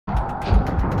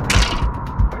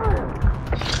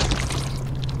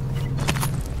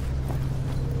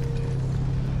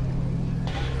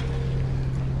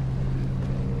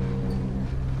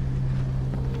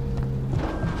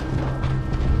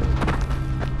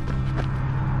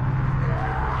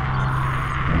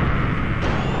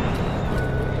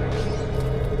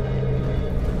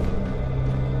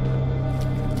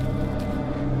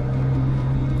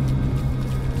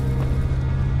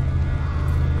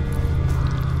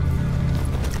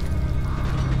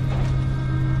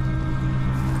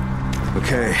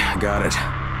Okay, got it.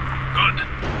 Good.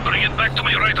 Bring it back to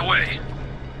me right away.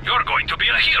 You're going to be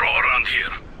a hero around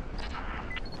here.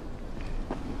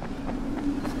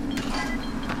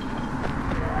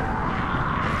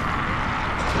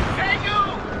 Hey, you!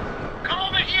 Come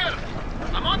over here!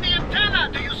 I'm on the antenna,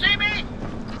 do you see me?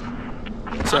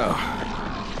 So,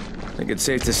 I think it's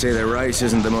safe to say that Rice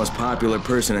isn't the most popular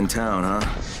person in town, huh?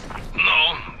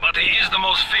 No, but he is the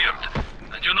most feared.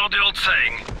 And you know the old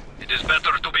saying, it is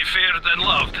better to be feared than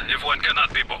loved if one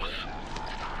cannot be both.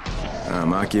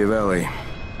 Machiavelli.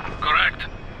 Correct.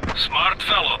 Smart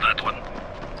fellow, that one.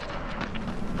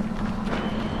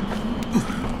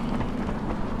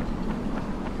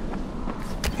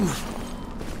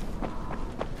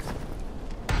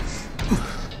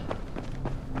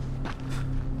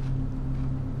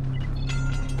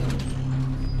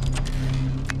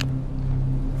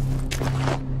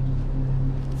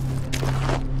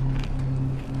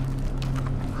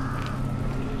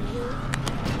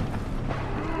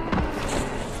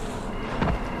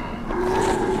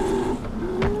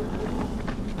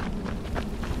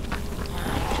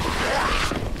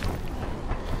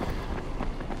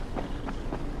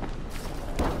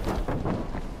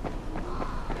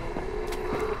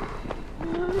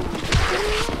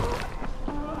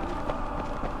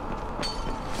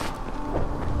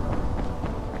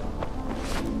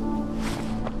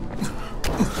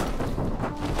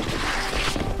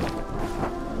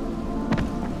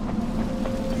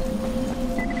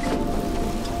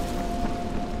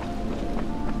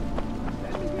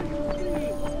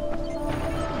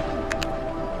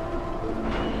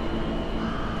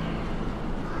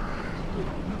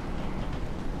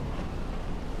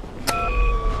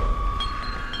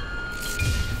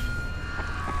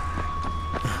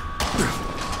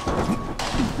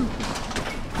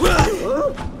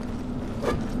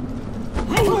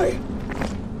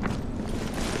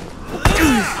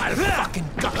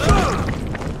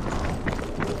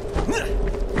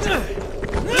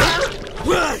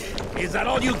 Is that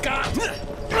all you got?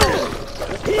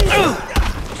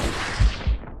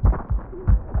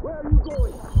 Where are you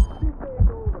going?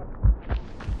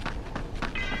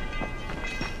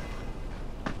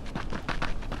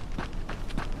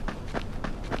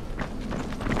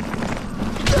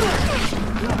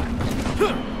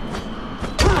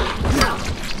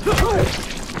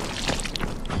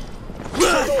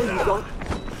 This day is over.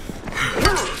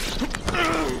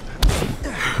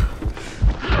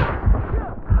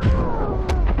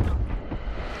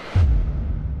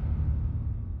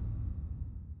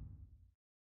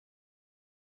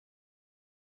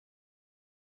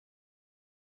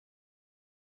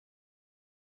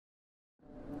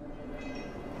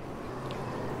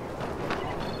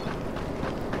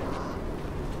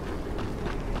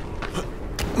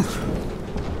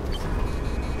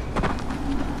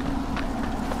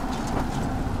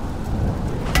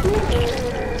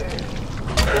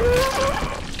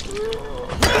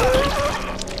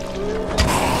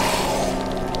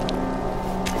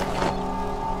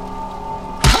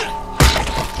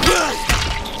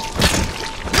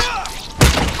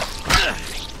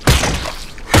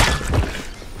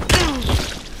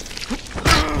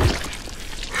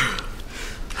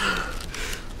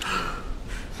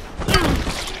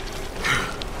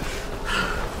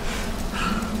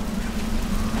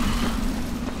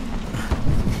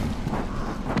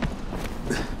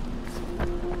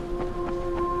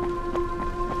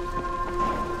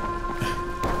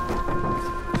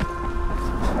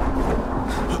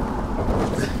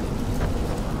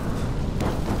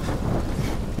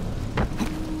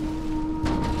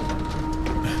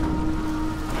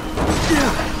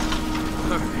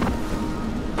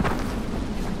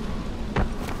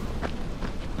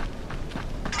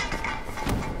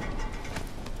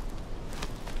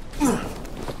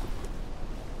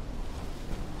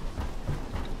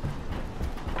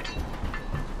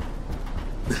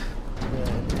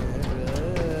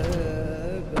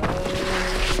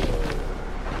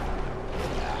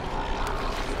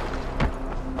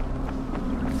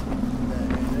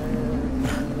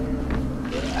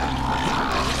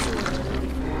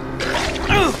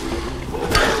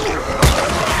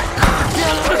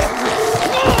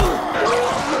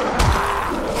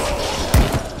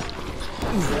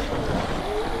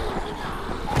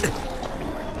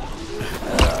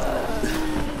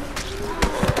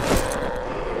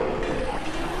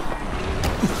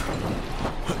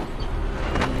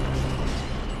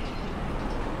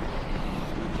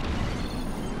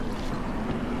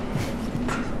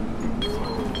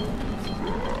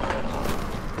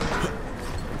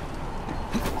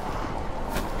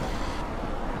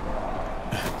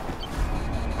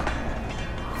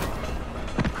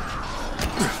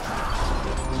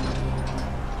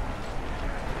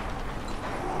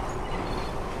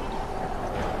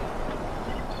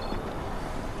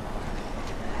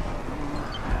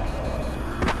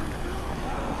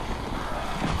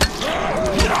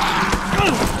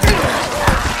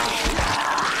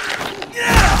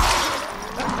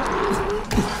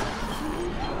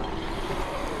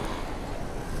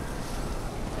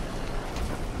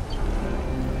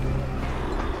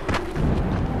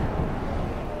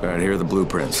 Alright, here are the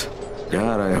blueprints.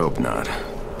 God, I hope not.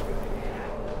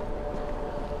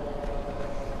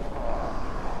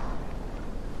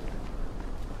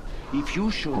 If you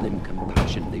show them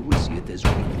compassion, they will see it as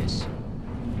weakness.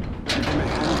 Give them a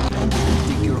hand,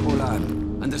 take your whole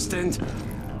arm. Understand?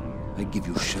 I give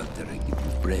you shelter, I give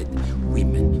you bread,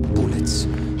 women, bullets,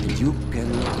 and you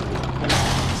can... A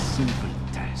simple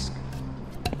task.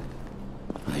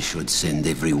 I should send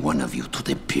every one of you to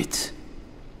the pit.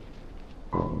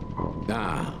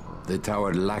 Ah, the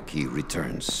tower lackey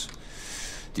returns.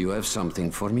 Do you have something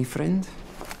for me, friend?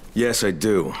 Yes, I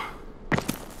do.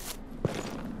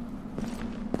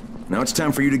 Now it's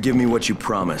time for you to give me what you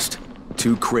promised.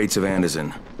 2 crates of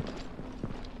Anderson.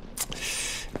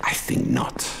 I think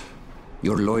not.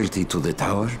 Your loyalty to the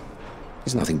tower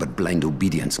is nothing but blind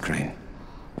obedience, Crane.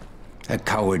 A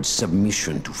coward's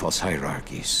submission to false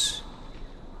hierarchies.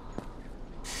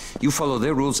 You follow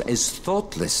their rules as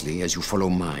thoughtlessly as you follow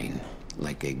mine.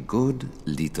 Like a good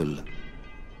little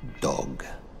dog.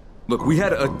 Look, we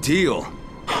had a deal.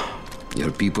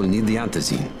 Your people need the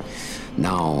antizin.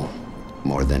 Now,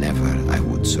 more than ever, I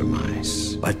would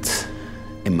surmise. But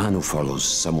a man who follows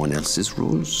someone else's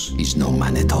rules is no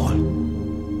man at all.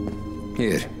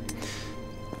 Here,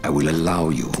 I will allow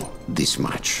you this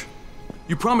much.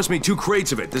 You promised me 2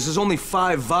 crates of it. This is only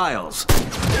 5 vials.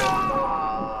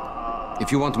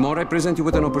 If you want more, I present you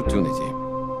with an opportunity.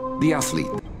 The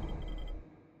athlete.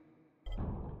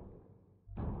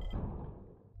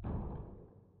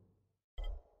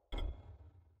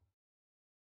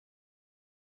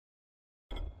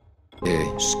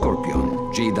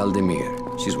 Scorpion, Jade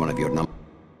Aldemir. She's one of your number.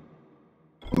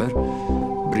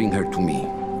 Bring her to me.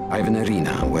 I have an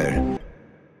arena where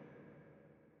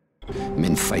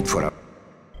men fight for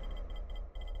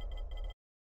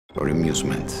our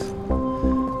amusement.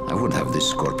 I would have this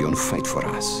Scorpion fight for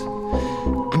us.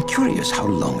 I'm curious how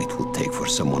long it will take for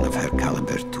someone of her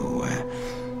caliber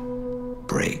to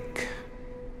break.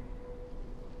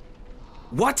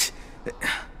 What?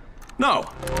 No.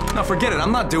 No, forget it.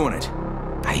 I'm not doing it.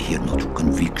 I hear no true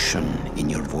conviction in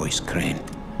your voice, Crane.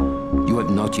 You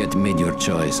have not yet made your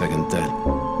choice, I can tell.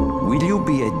 Will you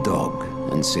be a dog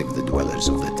and save the dwellers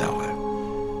of the tower?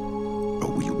 Or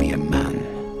will you be a man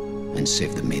and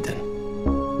save the maiden?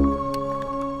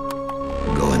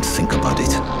 Go and think about it.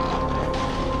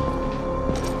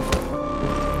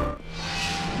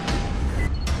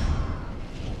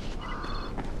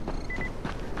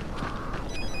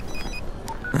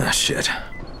 Ah, shit.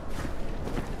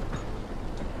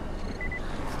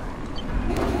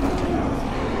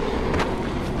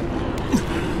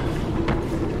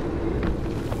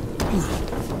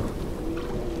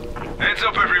 Heads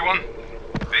up, everyone.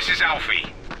 This is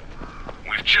Alfie.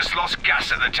 We've just lost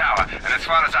gas at the tower, and as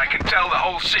far as I can tell, the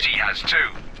whole city has too.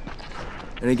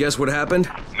 Any guess what happened?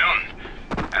 None.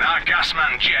 And our gas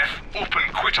man, Jeff, up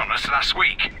and quit on us last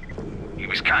week. He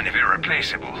was kind of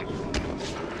irreplaceable.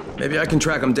 Maybe I can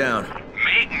track him down.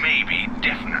 Make maybe,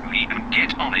 definitely, and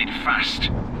get on it fast.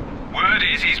 Word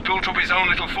is he's built up his own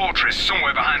little fortress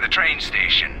somewhere behind the train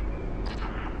station.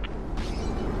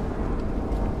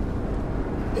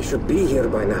 They should be here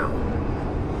by now.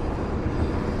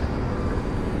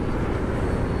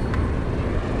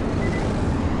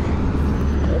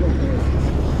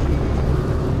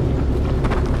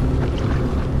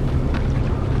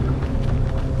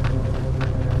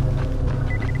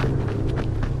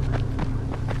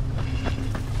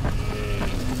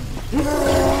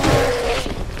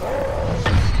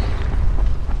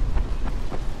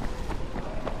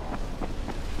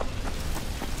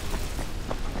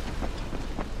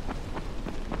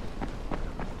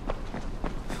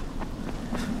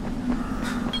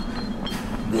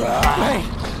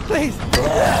 Please! I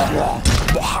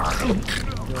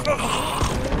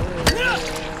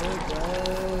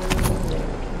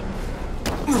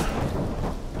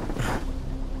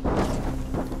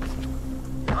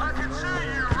can see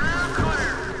you real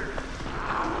clear.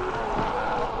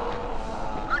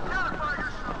 Identify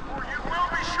yourself or you will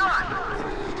be shot.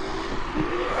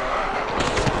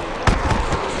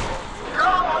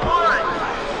 Go away!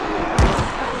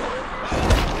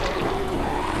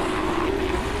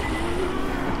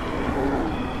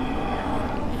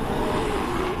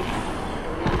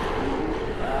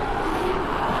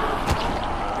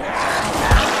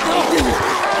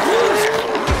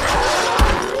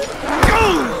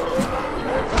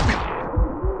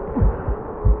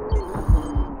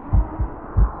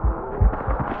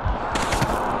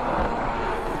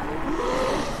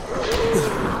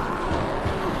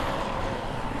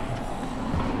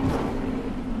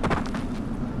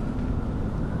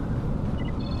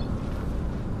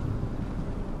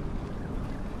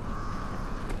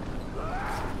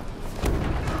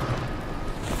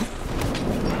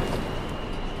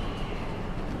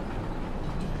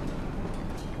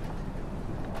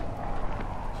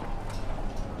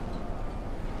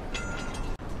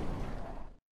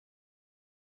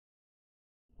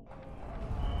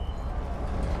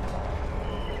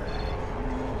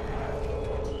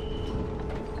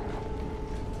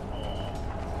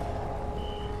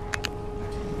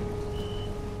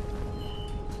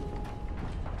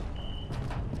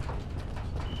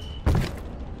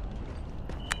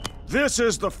 This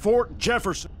is the Fort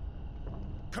Jefferson.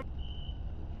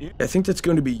 I think that's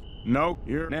going to be... No,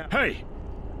 you're now. Hey,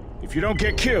 if you don't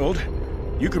get killed,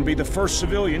 you can be the first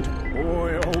civilian.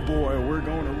 Boy, oh boy, we're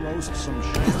going to roast some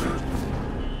shit.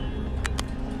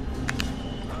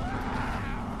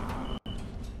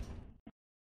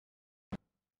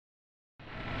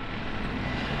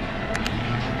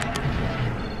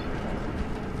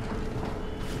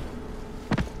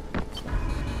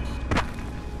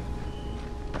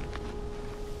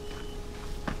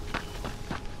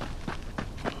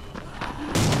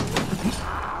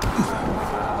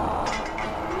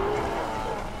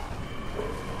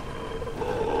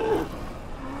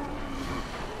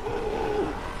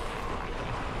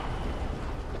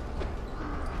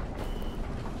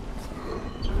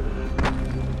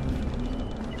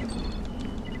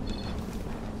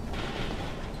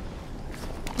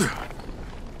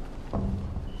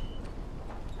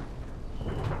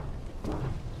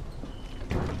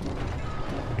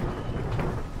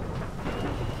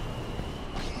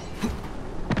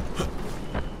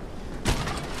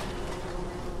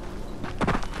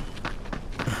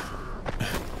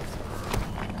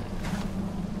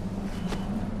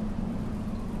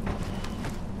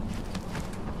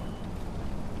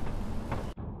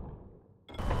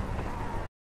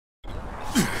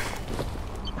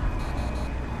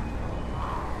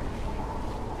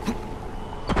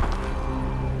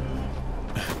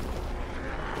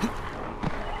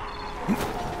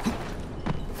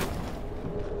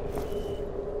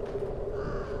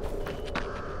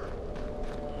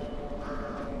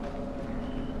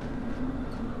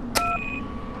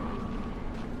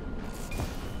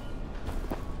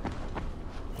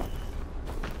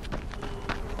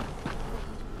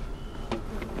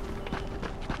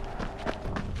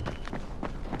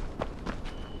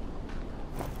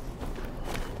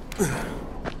 Ugh.